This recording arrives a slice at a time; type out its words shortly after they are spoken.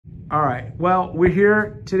All right, well, we're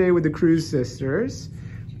here today with the Cruz sisters,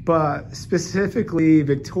 but specifically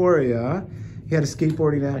Victoria. You had a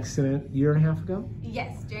skateboarding accident a year and a half ago?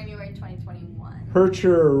 Yes, January 2021. Hurt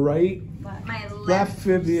your right My left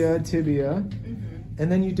tibia. And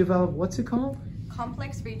then you developed, what's it called?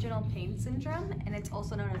 Complex regional pain syndrome, and it's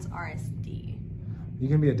also known as RSD. You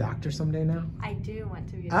gonna be a doctor someday now? I do want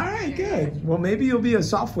to be a doctor. All right, good. Well, maybe you'll be a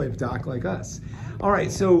softwave doc like us. All right,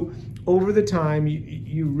 so over the time,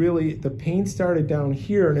 you really, the pain started down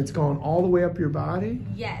here and it's gone all the way up your body?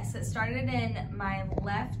 Yes, it started in my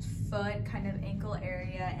left foot, kind of ankle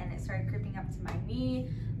area, and it started creeping up to my knee,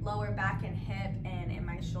 lower back and hip, and in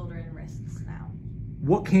my shoulder and wrists now.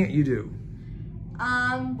 What can't you do?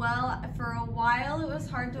 Well, for a while it was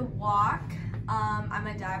hard to walk. I'm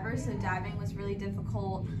a diver, so diving was really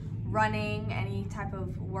difficult. Running, any type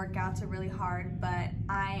of workouts are really hard, but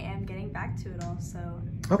I am getting back to it all, so.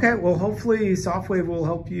 Okay, well, hopefully Softwave will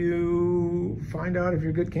help you find out if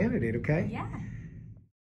you're a good candidate, okay? Yeah.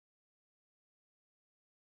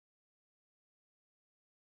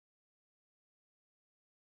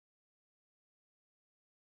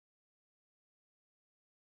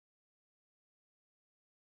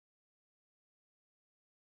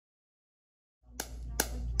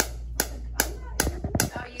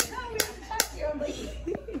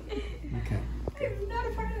 Okay. I'm not a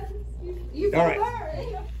part of this. You all right.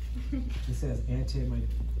 It says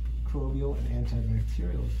antimicrobial and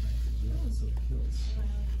antibacterial effects. Yeah, so it kills.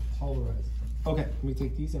 Polarized. Okay, let me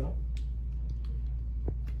take these out.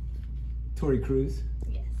 Tori Cruz.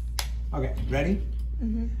 Yes. Okay, ready?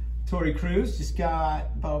 Mm-hmm. Tori Cruz just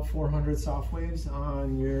got about 400 soft waves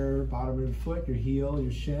on your bottom of your foot, your heel,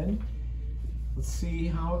 your shin. Let's see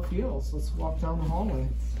how it feels. Let's walk down the hallway.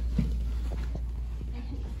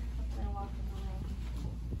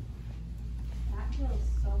 That feels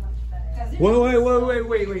so much better.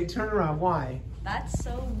 Wait, turn around. Why? That's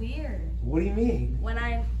so weird. What do you mean? When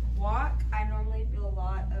I walk, I normally feel a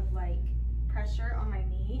lot of like pressure on my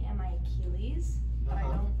knee and my Achilles, but I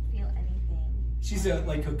don't feel anything. She's a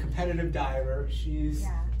competitive diver. She's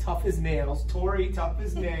tough as nails. Tori, tough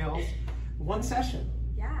as nails. One session.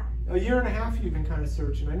 Yeah. A year and a half you've been kind of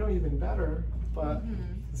searching. I know you've been better, but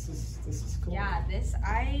this is cool. Yeah,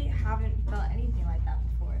 I haven't felt anything like that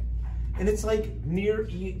before. And it's like near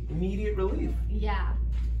immediate relief. Yeah.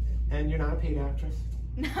 And you're not a paid actress?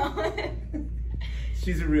 No.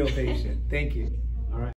 She's a real patient. Thank you.